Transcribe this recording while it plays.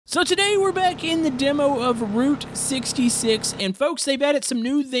So today we're back in the demo of Route 66, and folks, they've added some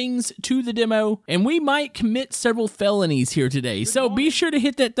new things to the demo, and we might commit several felonies here today. So be sure to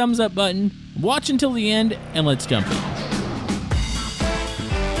hit that thumbs up button, watch until the end, and let's jump in.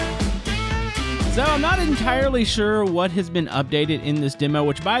 So I'm not entirely sure what has been updated in this demo,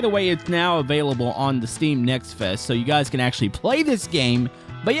 which by the way, it's now available on the Steam Next Fest, so you guys can actually play this game.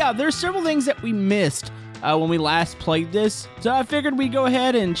 But yeah, there's several things that we missed when we last played this. So I figured we'd go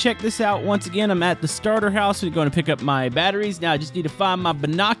ahead and check this out once again. I'm at the starter house. We're going to pick up my batteries. Now I just need to find my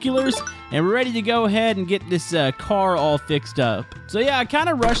binoculars, and we're ready to go ahead and get this car all fixed up. So yeah, I kind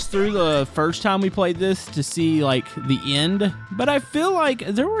of rushed through the first time we played this to see like the end, but I feel like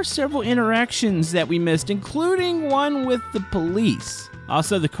there were several interactions that we missed, including one with the police.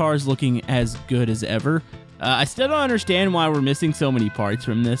 Also, the car's looking as good as ever. I still don't understand why we're missing so many parts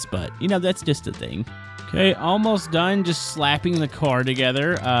from this, but you know, that's just a thing. Okay, almost done just slapping the car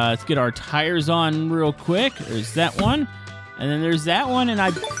together. Let's get our tires on real quick. There's that one. And then there's that one, and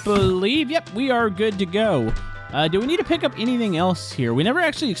I believe, yep, we are good to go. Do we need to pick up anything else here? We never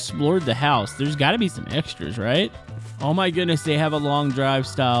actually explored the house. There's got to be some extras, right? Oh my goodness, they have a long drive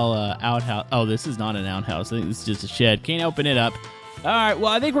style outhouse. Oh, this is not an outhouse. I think this is just a shed. Can't open it up. All right,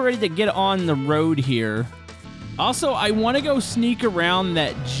 well, I think we're ready to get on the road here. Also, I want to go sneak around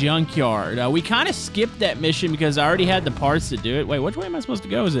that junkyard. We kind of skipped that mission because I already had the parts to do it. Wait, which way am I supposed to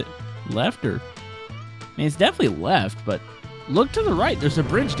go? Is it left or? I mean, it's definitely left, but look to the right. There's a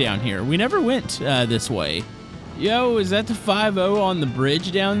bridge down here. We never went this way. Yo, is that the 5-0 on the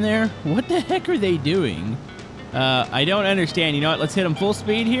bridge down there? What the heck are they doing? I don't understand. You know what? Let's hit them full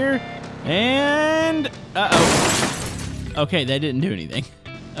speed here. And, uh-oh. Okay, that didn't do anything.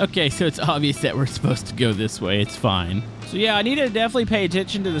 Okay, so it's obvious that we're supposed to go this way. It's fine. So yeah, I need to definitely pay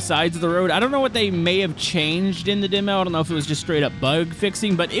attention to the sides of the road. I don't know what they may have changed in the demo. I don't know if it was just straight up bug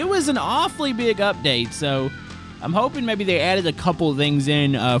fixing, but it was an awfully big update. So I'm hoping maybe they added a couple things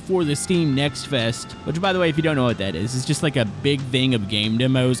in for the Steam Next Fest, which by the way, if you don't know what that is, it's just like a big thing of game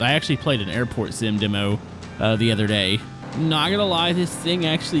demos. I actually played an airport sim demo the other day. Not gonna lie, this thing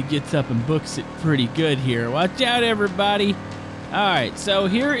actually gets up and books it pretty good here. Watch out, everybody. All right, so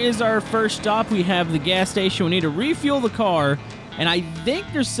here is our first stop. We have the gas station. We need to refuel the car, and I think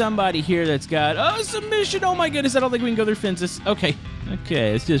there's somebody here that's got, oh, submission. Oh my goodness, I don't think we can go through fences. Okay,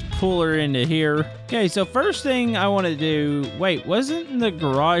 let's just pull her into here. Okay, so first thing I want to do, wait, wasn't the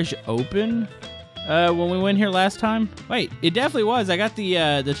garage open when we went here last time? Wait, it definitely was. I got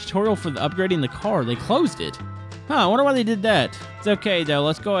the tutorial for the upgrading the car. They closed it. Huh, I wonder why they did that. It's okay, though.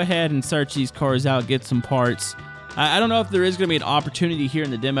 Let's go ahead and search these cars out, get some parts. I don't know if there is going to be an opportunity here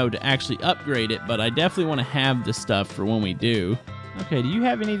in the demo to actually upgrade it, but I definitely want to have the stuff for when we do. Okay, do you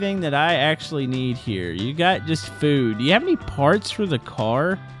have anything that I actually need here? You got just food. Do you have any parts for the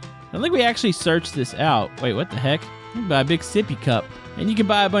car? I don't think we actually searched this out. Wait, what the heck? You can buy a big sippy cup, and you can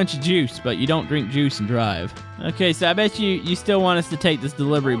buy a bunch of juice, but you don't drink juice and drive. Okay, so I bet you still want us to take this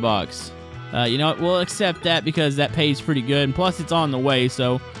delivery box. You know what? We'll accept that because that pays pretty good, and plus it's on the way,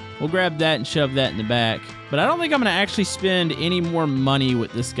 so we'll grab that and shove that in the back. But I don't think I'm going to actually spend any more money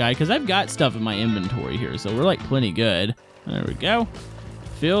with this guy because I've got stuff in my inventory here, so we're like plenty good. There we go.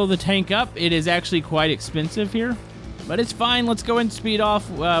 Fill the tank up. It is actually quite expensive here, but it's fine. Let's go and speed off.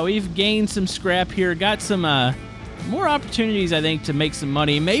 We've gained some scrap here. Got some more opportunities, I think, to make some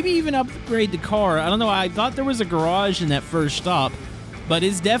money. Maybe even upgrade the car. I don't know. I thought there was a garage in that first stop, but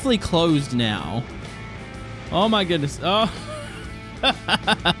it's definitely closed now. Oh, my goodness. Oh.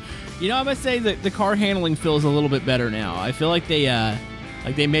 You know, I must say that the car handling feels a little bit better now. I feel like they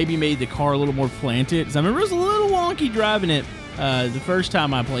maybe made the car a little more planted. Because I remember it was a little wonky driving it the first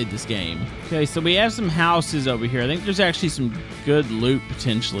time I played this game. Okay, so we have some houses over here. I think there's actually some good loot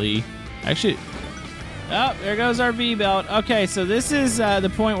potentially. Actually, oh, there goes our V-belt. Okay, so this is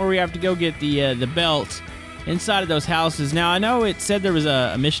the point where we have to go get the belt inside of those houses. Now, I know it said there was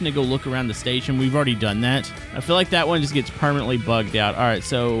a mission to go look around the station. We've already done that. I feel like that one just gets permanently bugged out. All right,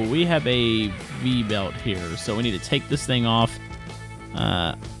 so we have a V-belt here. So we need to take this thing off.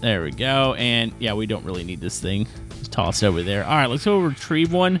 There we go. And yeah, we don't really need this thing. Just toss it over there. All right, let's go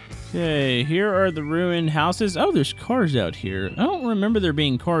retrieve one. Okay, here are the ruined houses. Oh, there's cars out here. I don't remember there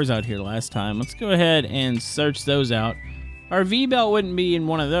being cars out here last time. Let's go ahead and search those out. Our V-belt wouldn't be in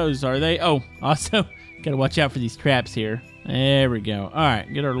one of those, are they? Oh, also, gotta watch out for these traps here. There we go. All right,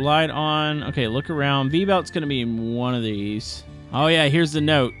 get our light on. Okay, look around. V-belt's gonna be in one of these. Oh yeah, here's the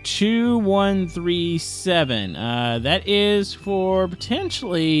note. 2137. That is for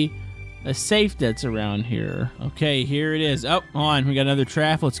potentially a safe that's around here. Okay, here it is. Oh, on. We got another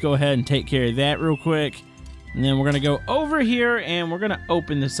trap. Let's go ahead and take care of that real quick. And then we're going to go over here and we're going to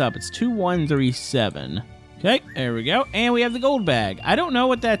open this up. It's 2137. Okay, there we go. And we have the gold bag. I don't know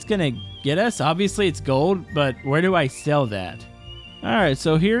what that's going to get us. Obviously, it's gold, but where do I sell that? All right,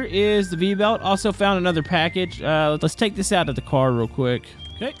 so here is the V-belt. Also found another package. Let's take this out of the car real quick.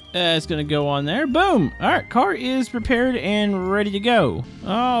 Okay, it's going to go on there. Boom. All right, car is prepared and ready to go.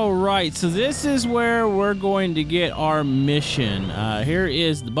 All right, so this is where we're going to get our mission. Here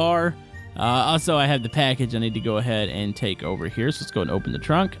is the bar. Also, I have the package I need to go ahead and take over here. So let's go and open the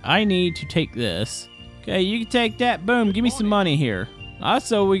trunk. I need to take this. Okay, you can take that. Boom, give me some money here.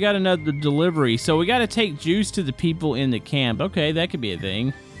 Also, we got another delivery. So we got to take juice to the people in the camp. Okay, that could be a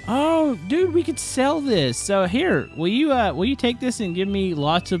thing. Oh, dude, we could sell this. So here, will you take this and give me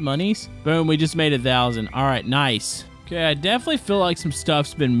lots of monies? Boom, we just made 1,000. All right, nice. Okay, I definitely feel like some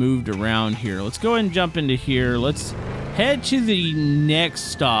stuff's been moved around here. Let's go ahead and jump into here. Let's head to the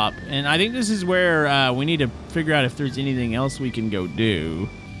next stop. And I think this is where we need to figure out if there's anything else we can go do.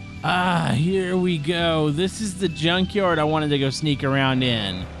 Here we go. This is the junkyard I wanted to go sneak around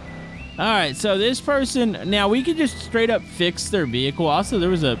in. All right, so this person, now we could just straight up fix their vehicle. Also, there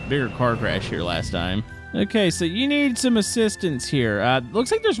was a bigger car crash here last time. Okay, so you need some assistance here.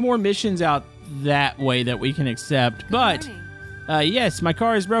 Looks like there's more missions out that way that we can accept. But, yes, my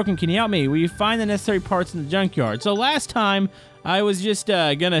car is broken. Can you help me? Will you find the necessary parts in the junkyard? So last time, I was just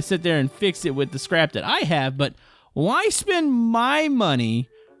going to sit there and fix it with the scrap that I have. But why spend my money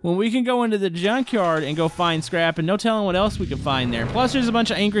when we can go into the junkyard and go find scrap and no telling what else we can find there? Plus, there's a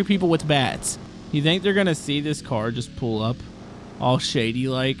bunch of angry people with bats. You think they're going to see this car just pull up all shady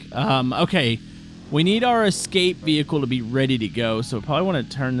like? Okay, we need our escape vehicle to be ready to go, so we probably want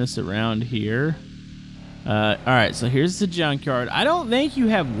to turn this around here. All right, so here's the junkyard. I don't think you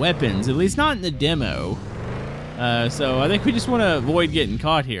have weapons, at least not in the demo. So I think we just want to avoid getting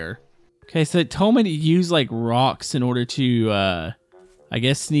caught here. Okay, so it told me to use like rocks in order to I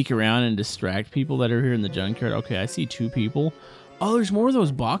guess sneak around and distract people that are here in the junkyard. Okay, I see 2 people. Oh, there's more of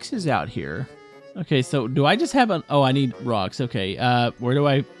those boxes out here. Okay, so do I just have an... Oh, I need rocks. Okay, where do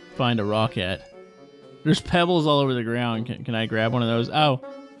I find a rock at? There's pebbles all over the ground. Can I grab one of those? Oh.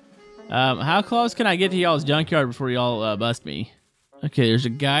 How close can I get to y'all's junkyard before y'all bust me? Okay, there's a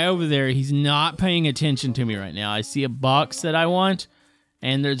guy over there. He's not paying attention to me right now. I see a box that I want,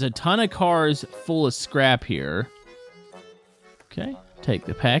 and there's a ton of cars full of scrap here. Okay. Take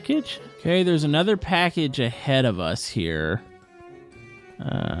the package. Okay, there's another package ahead of us here.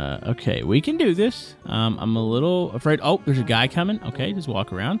 Okay, we can do this. I'm a little afraid. Oh, there's a guy coming. Okay, just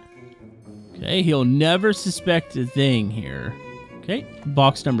walk around. Okay, he'll never suspect a thing here. Okay,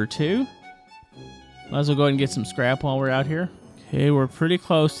 box number 2. Might as well go ahead and get some scrap while we're out here. Okay, we're pretty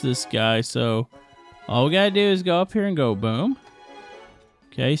close to this guy, so all we gotta do is go up here and go boom.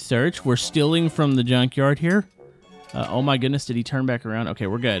 Okay, search. We're stealing from the junkyard here. Oh my goodness, did he turn back around? Okay,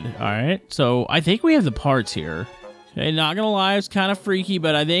 we're good. All right, so I think we have the parts here. Okay, not gonna lie, it's kind of freaky,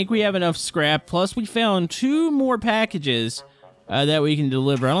 but I think we have enough scrap. Plus, we found 2 more packages that we can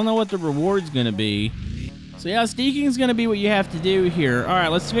deliver. I don't know what the reward's gonna be. So yeah, sneaking's gonna be what you have to do here. All right,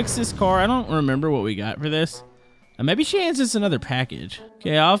 let's fix this car. I don't remember what we got for this. Maybe she hands us another package.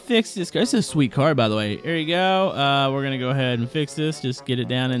 Okay, I'll fix this car. This is a sweet car, by the way. There you go. We're gonna go ahead and fix this. Just get it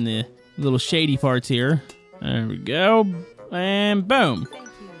down in the little shady parts here. There we go. And boom.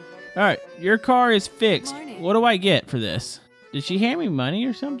 All right, your car is fixed. What do I get for this? Did she hand me money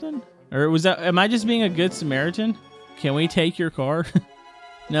or something? Or was that, am I just being a good Samaritan? Can we take your car?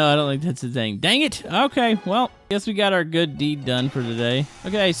 No, I don't think that's the thing. Dang it. Okay, well, guess we got our good deed done for today.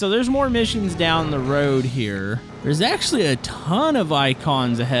 Okay, so there's more missions down the road here. There's actually a ton of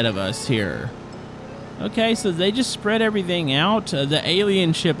icons ahead of us here. Okay, so they just spread everything out. The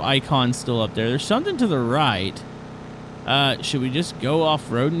alien ship icon's still up there. There's something to the right. Should we just go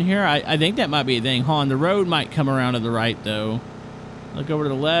off-road in here? I think that might be a thing. Hold on, the road might come around to the right, though. Look over to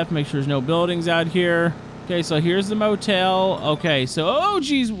the left, make sure there's no buildings out here. Okay, so here's the motel. Okay, so, oh,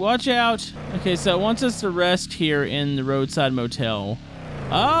 geez, watch out. Okay, so it wants us to rest here in the roadside motel.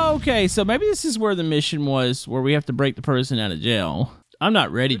 Oh, okay, so maybe this is where the mission was, where we have to break the person out of jail. I'm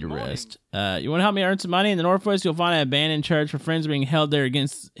not ready to rest. You want to help me earn some money? In the Northwest, you'll find an abandoned church for friends being held there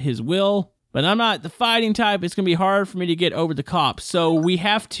against his will. But I'm not the fighting type. It's going to be hard for me to get over the cops. So we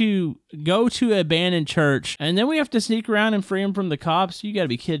have to go to an abandoned church, and then we have to sneak around and free him from the cops? You got to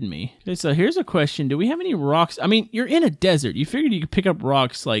be kidding me. Okay, so here's a question. Do we have any rocks? I mean, you're in a desert. You figured you could pick up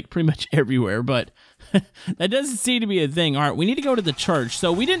rocks, like, pretty much everywhere, but that doesn't seem to be a thing. All right, we need to go to the church.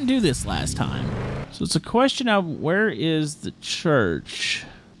 So we didn't do this last time. So it's a question of where is the church?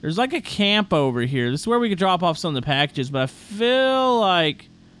 There's like a camp over here. This is where we could drop off some of the packages, but I feel like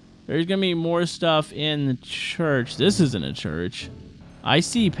There's gonna be more stuff in the church. This isn't a church. I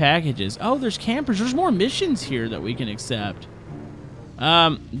see packages. Oh, there's campers. There's more missions here that we can accept.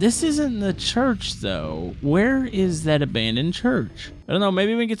 This isn't the church, though. Where is that abandoned church? I don't know.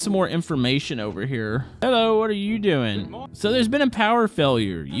 Maybe we can get some more information over here. Hello, what are you doing? So there's been a power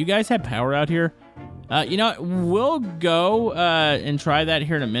failure. You guys have power out here? You know what? We'll go and try that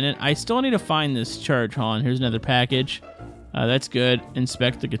here in a minute. I still need to find this church. Hold on. Here's another package. That's good.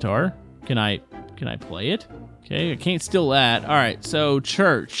 Inspect the guitar. Can I play it? Okay, I can't steal that. All right, so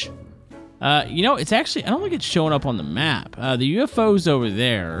church. You know, it's actually, I don't think it's showing up on the map. The UFO's over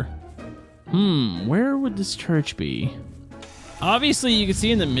there. Where would this church be? Obviously, you can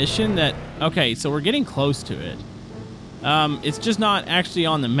see in the mission that, okay, so we're getting close to it. It's just not actually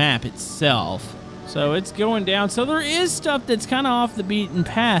on the map itself. So it's going down. So there is stuff that's kind of off the beaten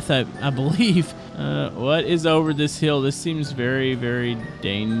path, I believe. What is over this hill? This seems very, very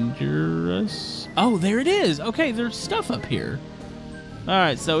dangerous. Oh, there it is. Okay, there's stuff up here. All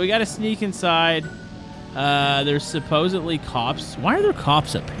right, so we got to sneak inside. There's supposedly cops. Why are there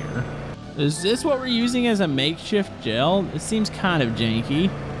cops up here? Is this what we're using as a makeshift jail? It seems kind of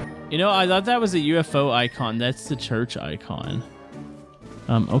janky. You know, I thought that was a UFO icon. That's the church icon.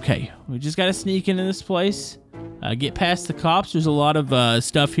 Okay, we just got to sneak into this place. Get past the cops. There's a lot of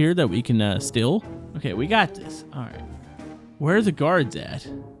stuff here that we can steal. Okay, we got this. All right. Where are the guards at?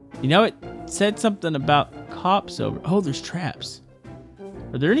 You know, it said something about cops over. Oh, there's traps.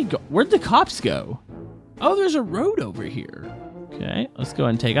 Are there any? Where'd the cops go? Oh, there's a road over here. Okay, let's go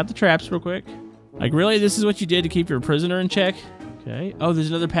ahead and take out the traps real quick. Like, really? This is what you did to keep your prisoner in check? Okay. Oh, there's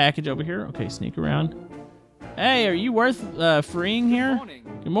another package over here. Okay, sneak around. Hey, are you worth freeing here? Good morning.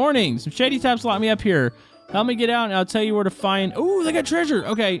 Good morning. Some shady types locked me up here. Help me get out and I'll tell you where to find... Oh, they got treasure.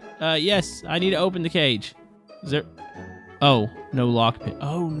 Okay, yes, I need to open the cage. Is there... Oh, no lockpick.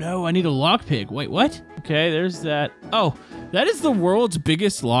 Oh, no, I need a lockpick. Wait, what? Okay, there's that. Oh, that is the world's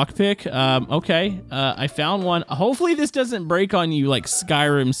biggest lockpick. Okay, I found one. Hopefully this doesn't break on you like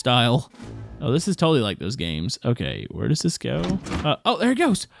Skyrim style. Oh, this is totally like those games. Okay, where does this go? Oh, there it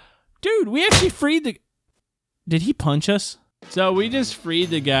goes. Dude, we actually freed the... Did he punch us? So we just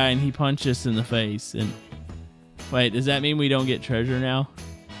freed the guy and he punched us in the face. And wait, does that mean we don't get treasure now?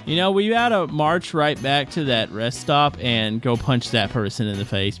 You know, we gotta march right back to that rest stop and go punch that person in the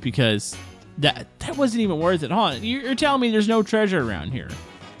face because that wasn't even worth it. Hold on, you're telling me there's no treasure around here?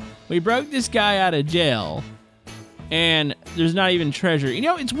 We broke this guy out of jail and there's not even treasure. You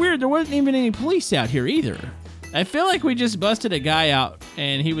know, it's weird. There wasn't even any police out here either. I feel like we just busted a guy out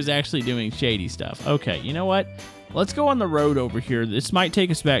and he was actually doing shady stuff. Okay, you know what? Let's go on the road over here. This might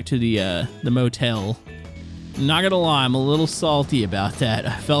take us back to the motel. Not gonna lie, I'm a little salty about that.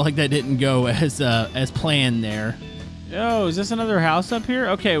 I felt like that didn't go as planned there. Oh, is this another house up here?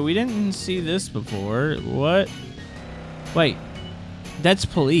 Okay, we didn't see this before. What? Wait, that's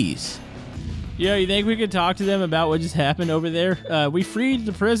police. Yo, you think we could talk to them about what just happened over there? We freed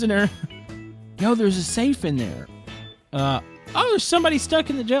the prisoner. Yo, there's a safe in there. Oh, there's somebody stuck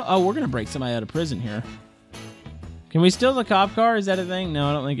in the jail. Oh, we're gonna break somebody out of prison here. Can we steal the cop car? Is that a thing? No,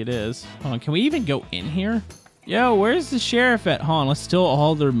 I don't think it is. Hold on, can we even go in here? Yo, where's the sheriff at? Hold on, let's steal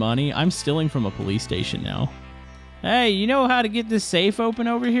all their money. I'm stealing from a police station now. Hey, you know how to get this safe open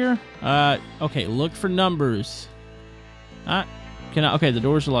over here? Okay, look for numbers. Okay, the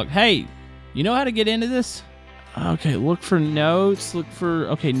doors are locked. Hey, you know how to get into this? Okay, look for notes,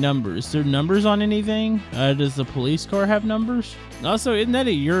 okay, numbers. Is there numbers on anything? Does the police car have numbers? Also, isn't that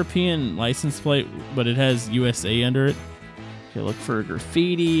a European license plate, but it has USA under it? Okay, look for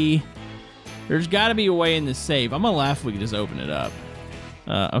graffiti. There's gotta be a way in the safe. I'm gonna laugh if we can just open it up.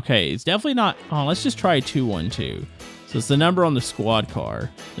 Okay, it's definitely not, oh, let's just try 212. So it's the number on the squad car.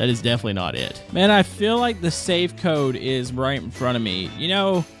 That is definitely not it. Man, I feel like the safe code is right in front of me. You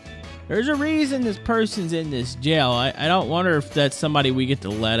know, there's a reason this person's in this jail. I don't wonder if that's somebody we get to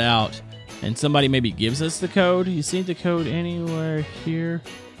let out and somebody maybe gives us the code. You see the code anywhere here?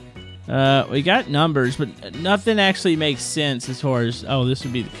 We got numbers, but nothing actually makes sense as far as, oh, this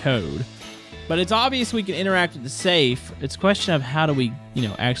would be the code. But it's obvious we can interact with the safe. It's a question of how do we, you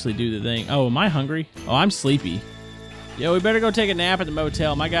know, actually do the thing. Oh, am I hungry? Oh, I'm sleepy. Yo, we better go take a nap at the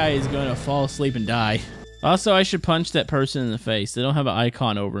motel. My guy is going to fall asleep and die. Also, I should punch that person in the face. They don't have an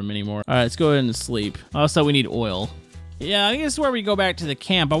icon over him anymore. All right, let's go ahead and sleep. Also, we need oil. Yeah, I think this is where we go back to the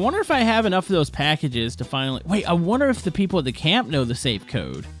camp. I wonder if I have enough of those packages to finally... Wait, I wonder if the people at the camp know the safe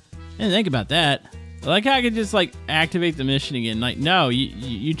code. I didn't think about that. I like how I could just, like, activate the mission again. Like, no,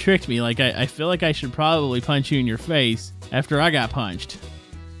 you tricked me. Like, I feel like I should probably punch you in your face after I got punched.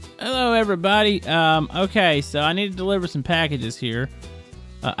 Hello, everybody. Okay, so I need to deliver some packages here.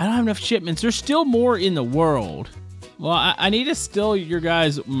 I don't have enough shipments. There's still more in the world. Well, I need to steal your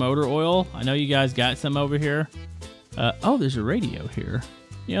guys' motor oil. I know you guys got some over here. Oh, there's a radio here.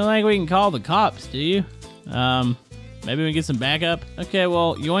 You don't think we can call the cops, do you? Maybe we can get some backup? Okay,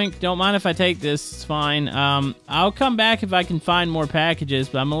 well, Yoink, don't mind if I take this. It's fine. I'll come back if I can find more packages,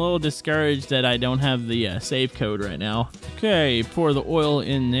 but I'm a little discouraged that I don't have the save code right now. Okay, pour the oil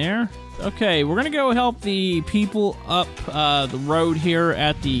in there. Okay, we're gonna go help the people up the road here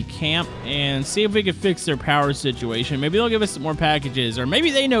at the camp and see if we can fix their power situation. Maybe they'll give us some more packages, or maybe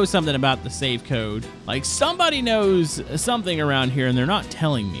they know something about the save code. Like, somebody knows something around here and they're not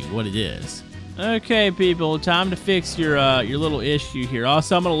telling me what it is. Okay, people, time to fix your little issue here.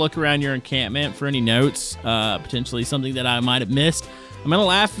 Also, I'm gonna look around your encampment for any notes, potentially something that I might have missed. I'm gonna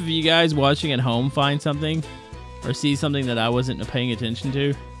laugh if you guys watching at home find something or see something that I wasn't paying attention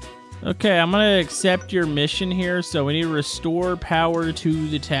to. Okay, I'm gonna accept your mission here. So we need to restore power to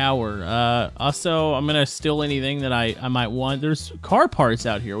the tower. Also, I'm gonna steal anything that I might want. There's car parts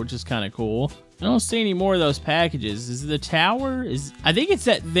out here, which is kind of cool. I don't see any more of those packages. Is the tower? I think it's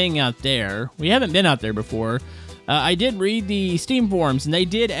that thing out there. We haven't been out there before. I did read the Steam forums, and they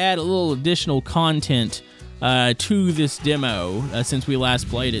did add a little additional content to this demo since we last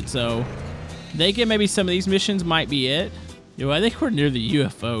played it. So they get maybe some of these missions might be it. Yo, I think we're near the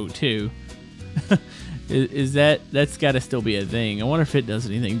UFO too. That's got to still be a thing. I wonder if it does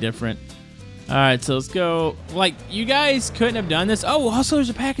anything different. All right, so let's go. Like, you guys couldn't have done this. Oh, also there's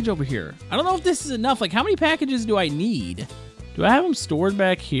a package over here. I don't know if this is enough. Like, how many packages do I need? Do I have them stored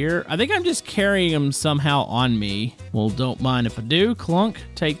back here? I think I'm just carrying them somehow on me. Well, don't mind if I do. Clunk,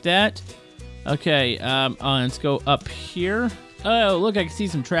 take that. Okay, let's go up here. Oh, look, I can see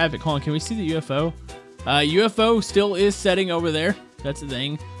some traffic. Hold on, can we see the UFO? UFO still is setting over there. That's the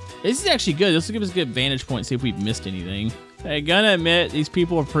thing. This is actually good. This will give us a good vantage point, see if we've missed anything. I gotta admit, these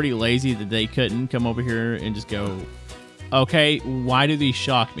people are pretty lazy that they couldn't come over here and just go, okay, why do these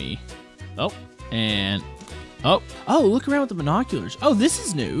shock me? Oh, and, oh, look around with the binoculars. Oh, this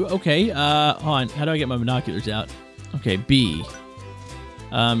is new. Okay, hold on. How do I get my binoculars out? Okay, B.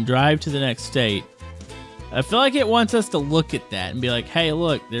 Drive to the next state. I feel like it wants us to look at that and be like, hey,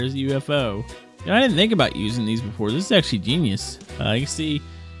 look, there's a UFO. You know, I didn't think about using these before. This is actually genius. You can see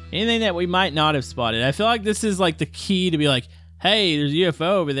anything that we might not have spotted. I feel like this is like the key to be like, hey, there's a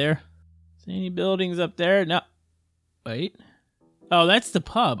UFO over there. See any buildings up there? No. Wait. Oh, that's the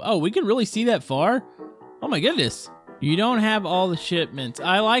pub. Oh, we can really see that far? Oh my goodness. You don't have all the shipments.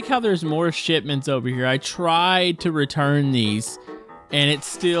 I like how there's more shipments over here. I tried to return these, and it's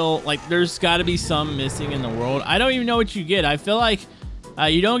still, like, there's got to be some missing in the world. I don't even know what you get. I feel like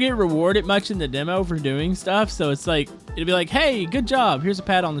you don't get rewarded much in the demo for doing stuff, so it's like, it'd be like, hey, good job, here's a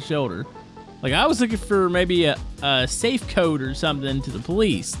pat on the shoulder. Like, I was looking for maybe a safe code or something to the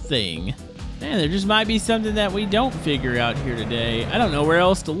police thing. Man, there just might be something that we don't figure out here today. I don't know where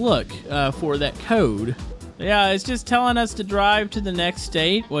else to look for that code. Yeah, it's just telling us to drive to the next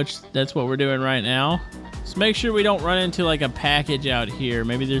state, which that's what we're doing right now. Just make sure we don't run into like a package out here.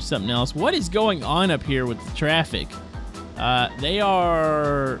 Maybe there's something else. What is going on up here with the traffic? They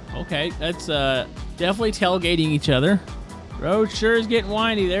are, okay, that's definitely tailgating each other. Road sure is getting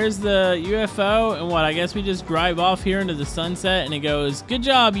windy. There's the UFO, and what, I guess we just drive off here into the sunset, and it goes, good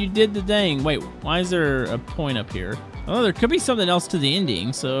job, you did the thing. Wait, why is there a point up here? Oh, there could be something else to the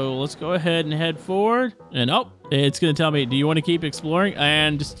ending, so let's go ahead and head forward. And oh, it's gonna tell me, do you want to keep exploring?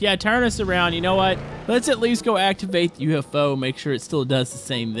 And just, yeah, turn us around. You know what? Let's at least go activate the UFO, make sure it still does the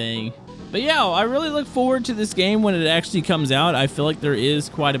same thing. But yeah, I really look forward to this game when it actually comes out. I feel like there is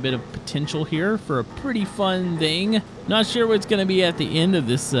quite a bit of potential here for a pretty fun thing. Not sure what's going to be at the end of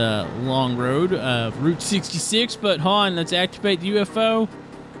this long road of Route 66, but hold on, let's activate the UFO.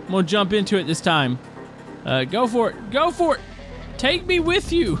 I'm going to jump into it this time. Go for it. Go for it. Take me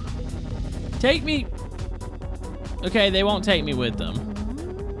with you. Take me. Okay, they won't take me with them.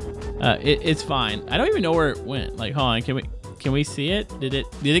 It's fine. I don't even know where it went. Like, hold on, can we see it? Did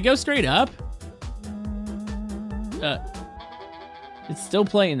it go straight up? It's still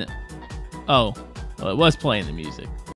playing the... Oh, well, it was playing the music.